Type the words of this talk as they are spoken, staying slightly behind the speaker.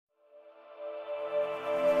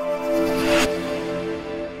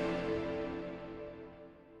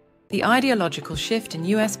The ideological shift in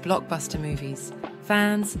US blockbuster movies,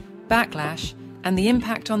 fans, backlash, and the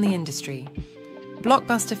impact on the industry.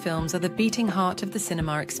 Blockbuster films are the beating heart of the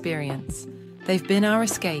cinema experience. They've been our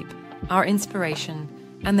escape, our inspiration,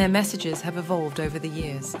 and their messages have evolved over the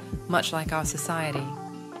years, much like our society.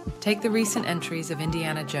 Take the recent entries of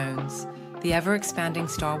Indiana Jones, the ever-expanding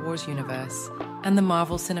Star Wars universe, and the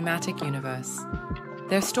Marvel Cinematic Universe.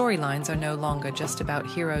 Their storylines are no longer just about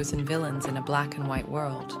heroes and villains in a black and white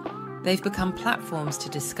world. They've become platforms to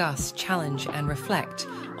discuss, challenge, and reflect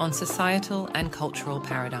on societal and cultural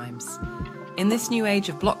paradigms. In this new age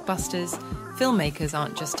of blockbusters, filmmakers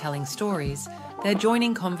aren't just telling stories, they're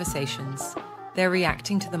joining conversations. They're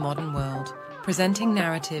reacting to the modern world, presenting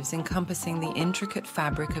narratives encompassing the intricate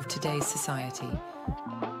fabric of today's society.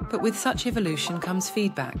 But with such evolution comes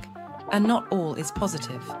feedback, and not all is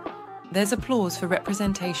positive. There's applause for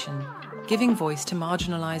representation, giving voice to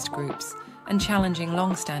marginalized groups, and challenging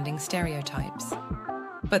long-standing stereotypes.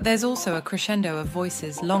 But there's also a crescendo of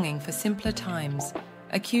voices longing for simpler times,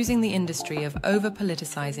 accusing the industry of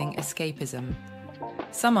over-politicizing escapism.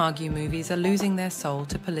 Some argue movies are losing their soul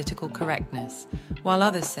to political correctness, while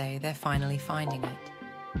others say they're finally finding it.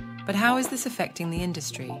 But how is this affecting the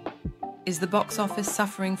industry? Is the box office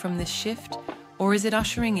suffering from this shift, or is it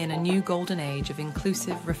ushering in a new golden age of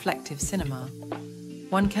inclusive, reflective cinema?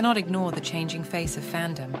 One cannot ignore the changing face of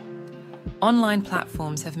fandom. Online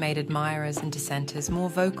platforms have made admirers and dissenters more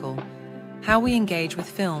vocal. How we engage with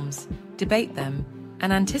films, debate them,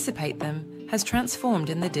 and anticipate them has transformed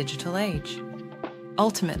in the digital age.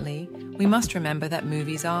 Ultimately, we must remember that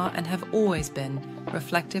movies are and have always been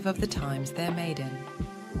reflective of the times they're made in.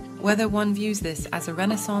 Whether one views this as a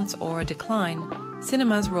renaissance or a decline,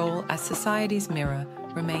 cinema's role as society's mirror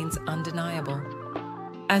remains undeniable.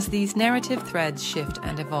 As these narrative threads shift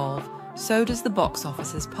and evolve, so does the box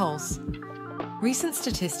office's pulse. Recent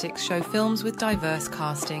statistics show films with diverse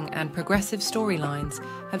casting and progressive storylines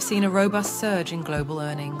have seen a robust surge in global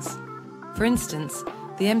earnings. For instance,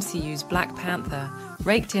 the MCU's Black Panther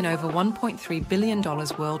raked in over $1.3 billion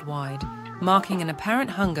worldwide, marking an apparent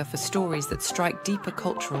hunger for stories that strike deeper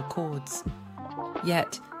cultural chords.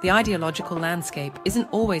 Yet, the ideological landscape isn't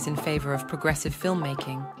always in favor of progressive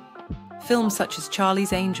filmmaking. Films such as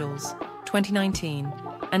Charlie's Angels, 2019,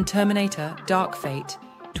 and Terminator: Dark Fate,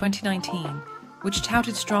 2019, which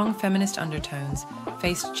touted strong feminist undertones,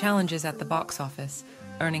 faced challenges at the box office,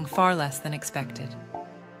 earning far less than expected.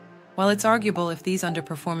 While it's arguable if these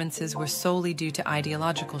underperformances were solely due to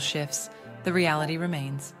ideological shifts, the reality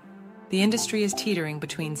remains. The industry is teetering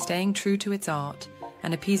between staying true to its art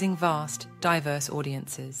and appeasing vast, diverse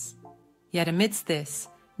audiences. Yet amidst this,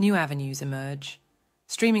 new avenues emerge.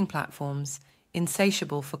 Streaming platforms,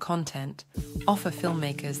 insatiable for content, offer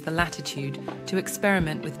filmmakers the latitude to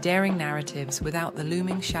experiment with daring narratives without the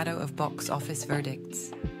looming shadow of box office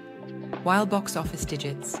verdicts. While box office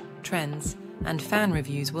digits, trends, and fan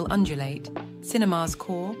reviews will undulate, cinema's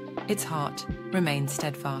core, its heart, remains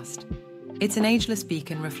steadfast. It's an ageless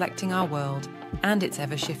beacon reflecting our world and its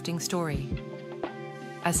ever-shifting story.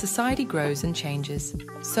 As society grows and changes,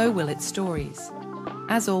 so will its stories.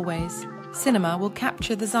 As always, cinema will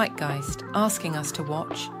capture the zeitgeist, asking us to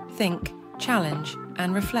watch, think, challenge,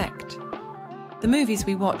 and reflect. The movies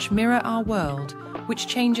we watch mirror our world, which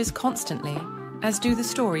changes constantly, as do the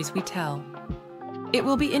stories we tell. It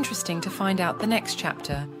will be interesting to find out the next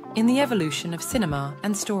chapter in the evolution of cinema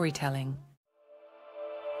and storytelling.